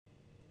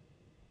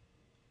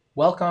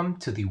Welcome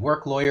to the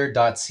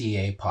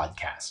worklawyer.ca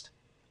podcast,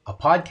 a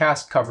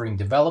podcast covering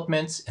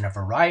developments in a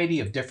variety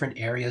of different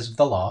areas of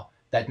the law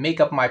that make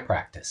up my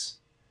practice.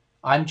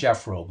 I'm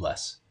Jeff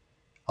Robles,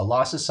 a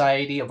Law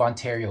Society of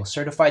Ontario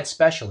certified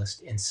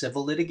specialist in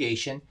civil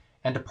litigation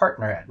and a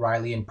partner at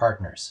Riley &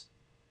 Partners.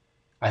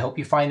 I hope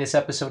you find this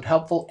episode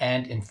helpful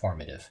and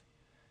informative.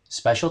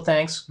 Special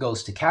thanks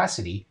goes to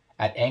Cassidy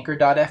at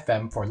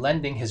Anchor.fm for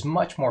lending his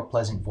much more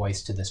pleasant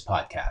voice to this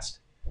podcast.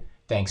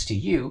 Thanks to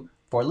you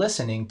for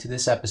listening to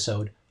this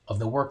episode of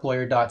the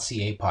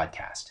worklawyer.ca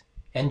podcast.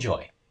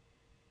 Enjoy.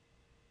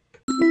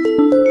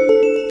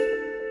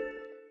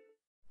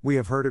 We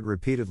have heard it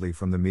repeatedly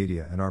from the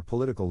media and our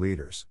political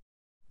leaders.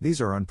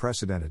 These are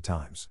unprecedented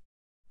times.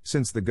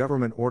 Since the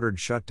government ordered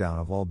shutdown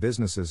of all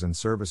businesses and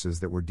services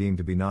that were deemed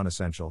to be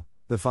non-essential,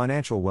 the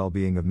financial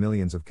well-being of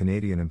millions of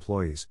Canadian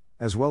employees,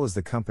 as well as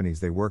the companies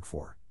they work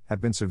for,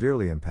 have been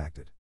severely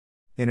impacted.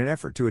 In an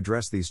effort to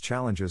address these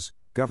challenges,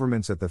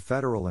 governments at the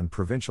federal and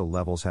provincial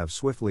levels have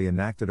swiftly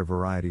enacted a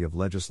variety of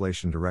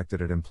legislation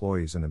directed at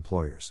employees and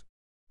employers.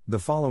 The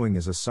following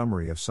is a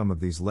summary of some of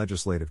these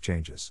legislative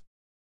changes.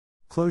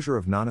 Closure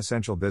of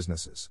non-essential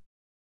businesses.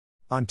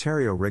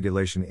 Ontario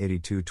Regulation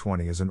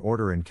 8220 is an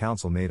order in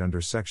council made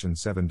under Section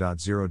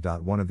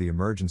 7.0.1 of the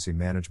Emergency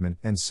Management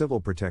and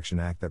Civil Protection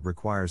Act that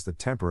requires the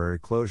temporary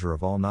closure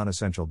of all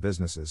non-essential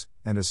businesses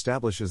and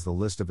establishes the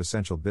list of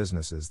essential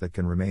businesses that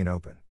can remain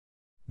open.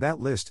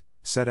 That list,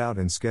 set out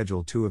in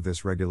Schedule 2 of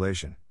this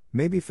regulation,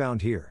 may be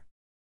found here.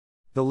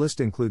 The list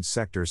includes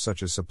sectors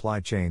such as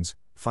supply chains,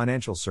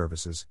 financial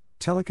services,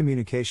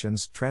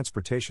 telecommunications,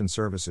 transportation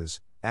services,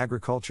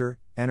 agriculture,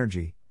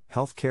 energy,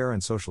 healthcare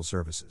and social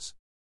services.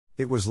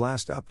 It was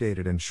last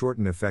updated and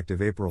shortened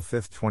effective April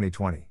 5,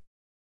 2020.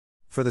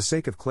 For the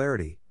sake of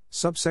clarity,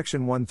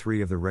 subsection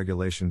 1.3 of the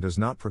regulation does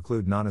not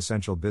preclude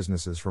non-essential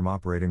businesses from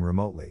operating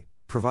remotely,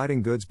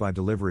 providing goods by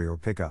delivery or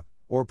pickup,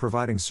 or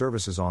providing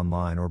services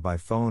online or by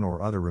phone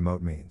or other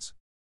remote means.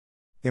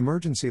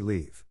 Emergency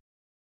leave.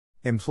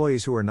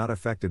 Employees who are not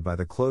affected by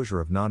the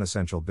closure of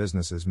non-essential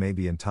businesses may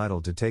be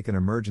entitled to take an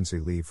emergency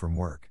leave from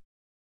work.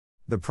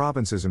 The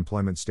Province's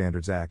Employment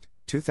Standards Act,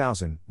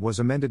 2000, was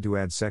amended to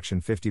add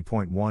Section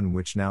 50.1,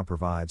 which now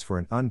provides for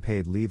an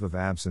unpaid leave of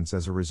absence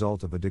as a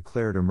result of a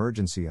declared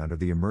emergency under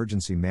the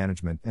Emergency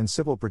Management and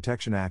Civil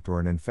Protection Act or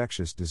an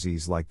infectious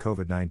disease like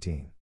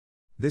COVID-19.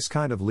 This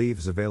kind of leave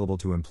is available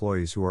to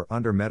employees who are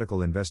under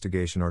medical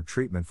investigation or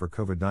treatment for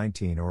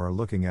COVID-19 or are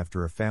looking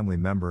after a family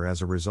member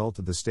as a result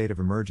of the state of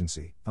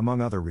emergency,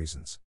 among other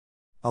reasons.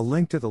 A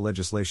link to the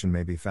legislation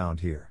may be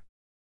found here.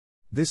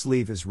 This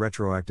leave is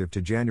retroactive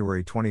to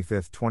January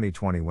 25,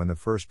 2020, when the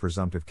first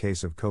presumptive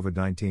case of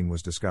COVID-19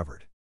 was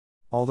discovered.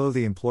 Although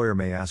the employer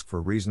may ask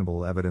for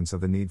reasonable evidence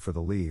of the need for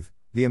the leave,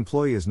 the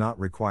employee is not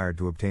required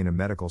to obtain a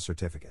medical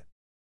certificate.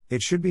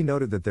 It should be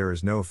noted that there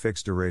is no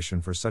fixed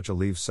duration for such a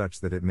leave,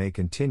 such that it may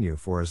continue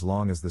for as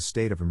long as the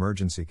state of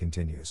emergency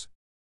continues.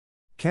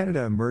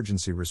 Canada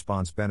Emergency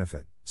Response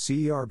Benefit,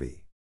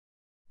 CERB.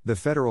 The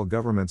federal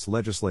government's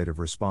legislative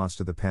response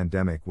to the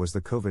pandemic was the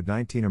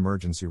COVID-19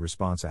 Emergency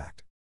Response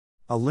Act.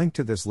 A link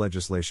to this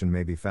legislation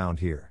may be found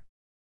here.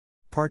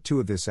 Part 2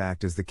 of this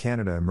act is the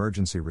Canada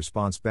Emergency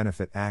Response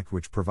Benefit Act,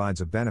 which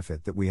provides a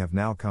benefit that we have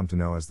now come to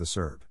know as the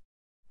CERB.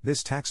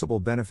 This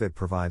taxable benefit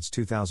provides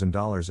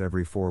 $2,000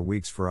 every 4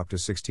 weeks for up to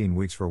 16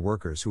 weeks for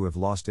workers who have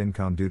lost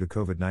income due to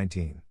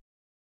COVID-19.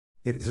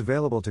 It is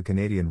available to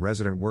Canadian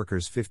resident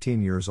workers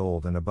 15 years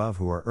old and above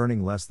who are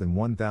earning less than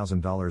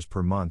 $1,000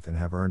 per month and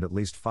have earned at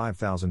least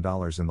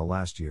 $5,000 in the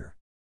last year.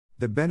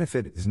 The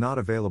benefit is not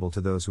available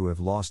to those who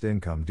have lost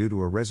income due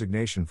to a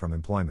resignation from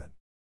employment.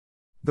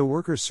 The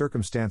worker's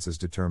circumstances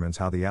determines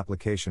how the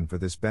application for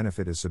this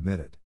benefit is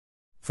submitted.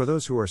 For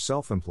those who are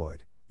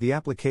self-employed, the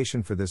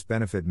application for this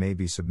benefit may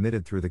be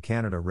submitted through the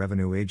Canada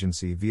Revenue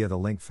Agency via the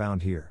link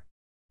found here.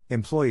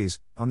 Employees,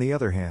 on the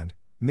other hand,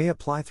 may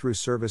apply through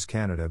Service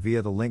Canada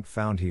via the link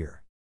found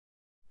here.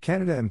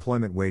 Canada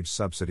Employment Wage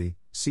Subsidy,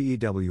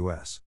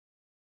 CEWS.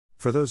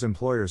 For those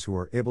employers who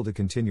are able to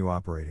continue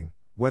operating,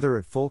 whether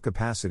at full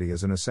capacity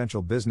as an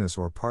essential business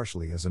or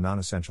partially as a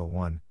non-essential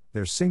one,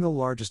 their single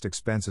largest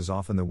expense is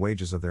often the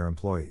wages of their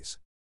employees.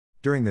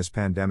 During this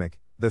pandemic,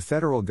 the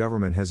federal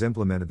government has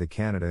implemented the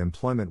Canada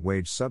Employment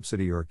Wage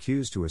Subsidy or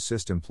CEWS to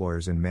assist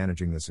employers in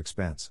managing this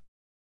expense.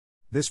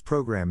 This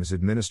program is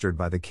administered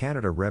by the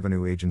Canada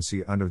Revenue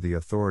Agency under the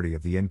authority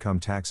of the Income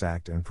Tax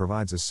Act and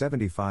provides a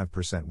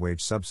 75%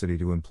 wage subsidy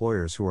to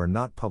employers who are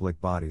not public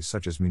bodies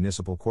such as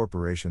municipal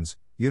corporations,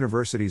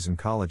 universities and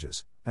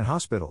colleges, and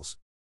hospitals.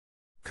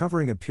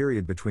 Covering a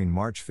period between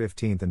March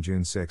 15 and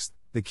June 6,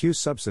 the CEWS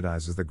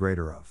subsidizes the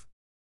greater of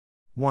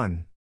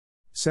 1.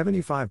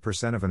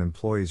 75% of an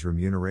employee's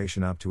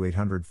remuneration up to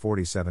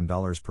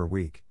 $847 per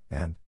week,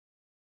 and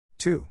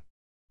 2.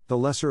 The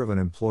lesser of an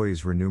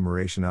employee's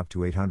remuneration up to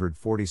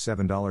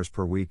 $847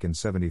 per week and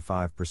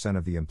 75%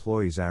 of the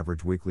employee's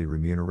average weekly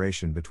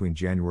remuneration between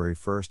January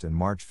 1 and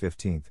March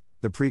 15,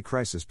 the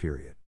pre-crisis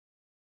period.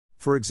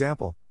 For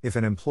example, if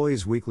an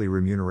employee's weekly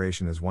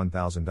remuneration is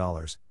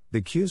 $1,000,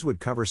 The Qs would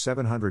cover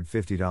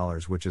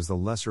 $750, which is the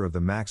lesser of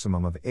the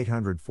maximum of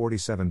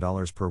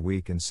 $847 per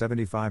week and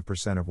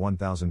 75% of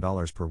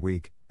 $1,000 per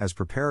week, as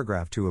per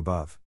paragraph 2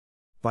 above.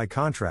 By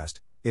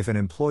contrast, if an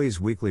employee's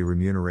weekly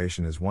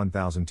remuneration is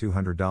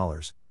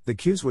 $1,200, the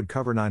Qs would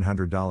cover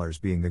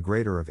 $900, being the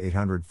greater of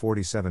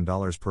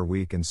 $847 per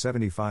week and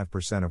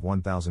 75% of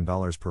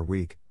 $1,000 per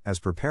week, as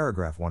per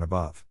paragraph 1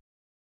 above.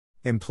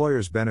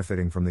 Employers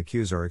benefiting from the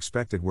Qs are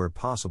expected where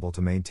possible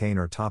to maintain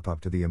or top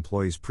up to the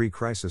employee's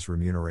pre-crisis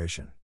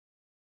remuneration.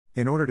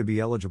 In order to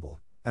be eligible,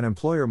 an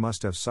employer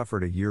must have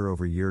suffered a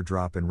year-over-year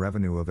drop in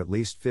revenue of at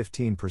least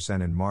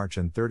 15% in March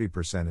and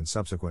 30% in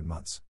subsequent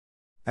months.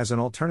 As an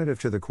alternative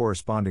to the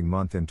corresponding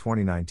month in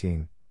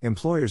 2019,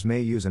 employers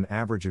may use an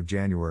average of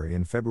January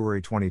and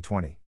February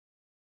 2020.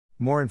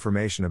 More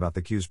information about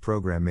the Qs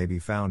program may be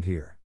found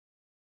here.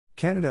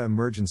 Canada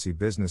Emergency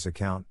Business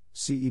Account,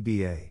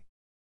 CEBA.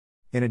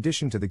 In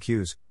addition to the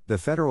Qs, the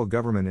federal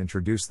government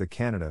introduced the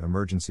Canada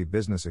Emergency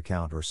Business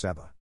Account or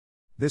CEBA.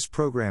 This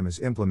program is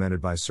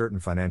implemented by certain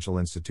financial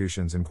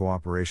institutions in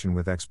cooperation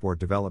with Export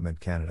Development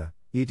Canada,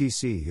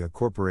 EDC, a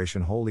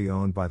corporation wholly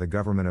owned by the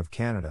Government of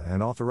Canada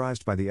and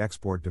authorized by the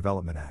Export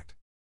Development Act.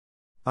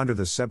 Under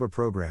the CEBA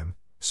program,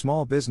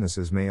 small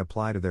businesses may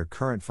apply to their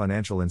current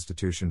financial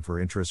institution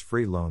for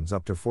interest-free loans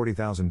up to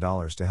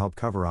 $40,000 to help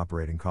cover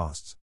operating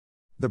costs.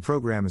 The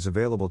program is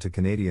available to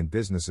Canadian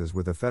businesses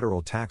with a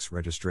federal tax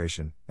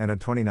registration and a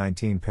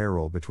 2019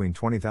 payroll between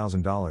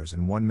 $20,000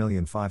 and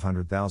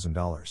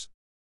 $1,500,000.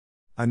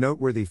 A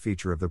noteworthy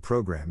feature of the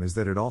program is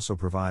that it also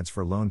provides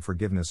for loan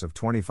forgiveness of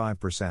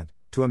 25%,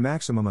 to a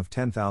maximum of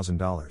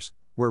 $10,000,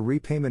 where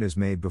repayment is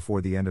made before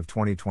the end of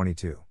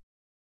 2022.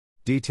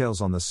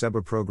 Details on the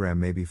CEBA program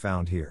may be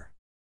found here.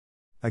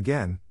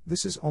 Again,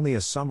 this is only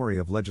a summary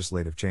of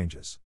legislative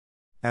changes.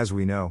 As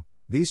we know,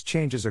 these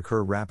changes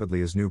occur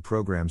rapidly as new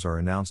programs are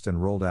announced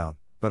and rolled out,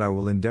 but I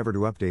will endeavor to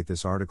update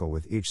this article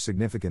with each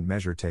significant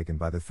measure taken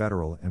by the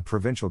federal and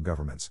provincial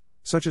governments,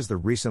 such as the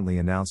recently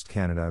announced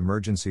Canada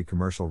Emergency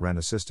Commercial Rent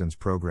Assistance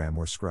Program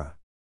or SCRA.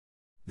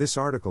 This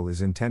article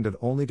is intended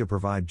only to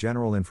provide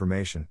general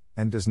information,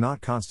 and does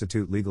not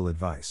constitute legal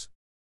advice.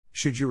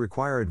 Should you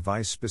require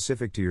advice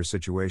specific to your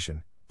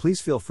situation, please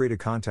feel free to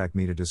contact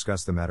me to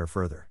discuss the matter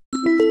further.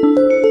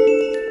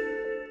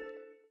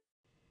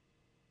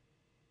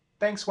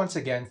 Thanks once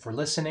again for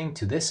listening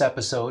to this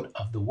episode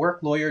of the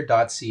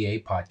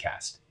worklawyer.ca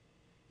podcast.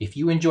 If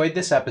you enjoyed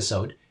this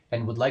episode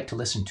and would like to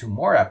listen to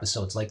more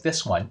episodes like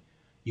this one,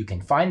 you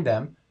can find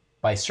them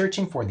by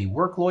searching for the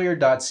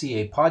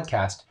worklawyer.ca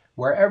podcast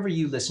wherever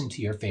you listen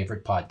to your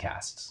favorite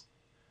podcasts.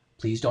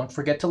 Please don't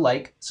forget to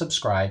like,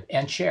 subscribe,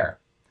 and share.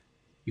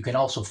 You can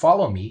also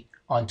follow me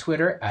on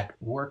Twitter at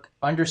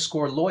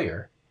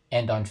work_lawyer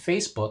and on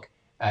Facebook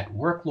at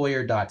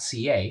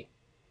worklawyer.ca,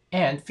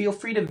 and feel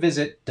free to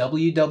visit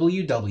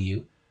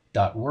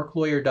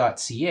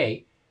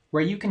www.worklawyer.ca,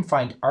 where you can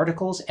find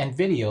articles and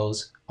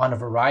videos on a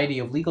variety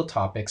of legal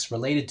topics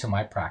related to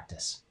my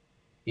practice.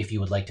 If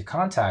you would like to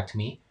contact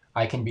me,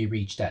 I can be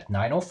reached at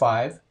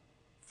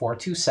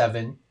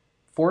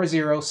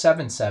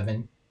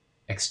 905-427-4077,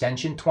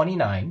 extension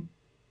 29,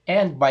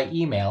 and by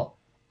email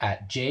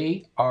at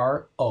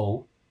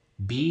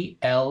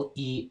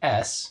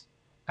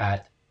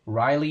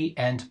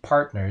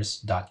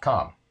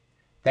jrobles@rileyandpartners.com.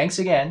 Thanks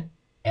again,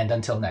 and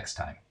until next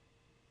time.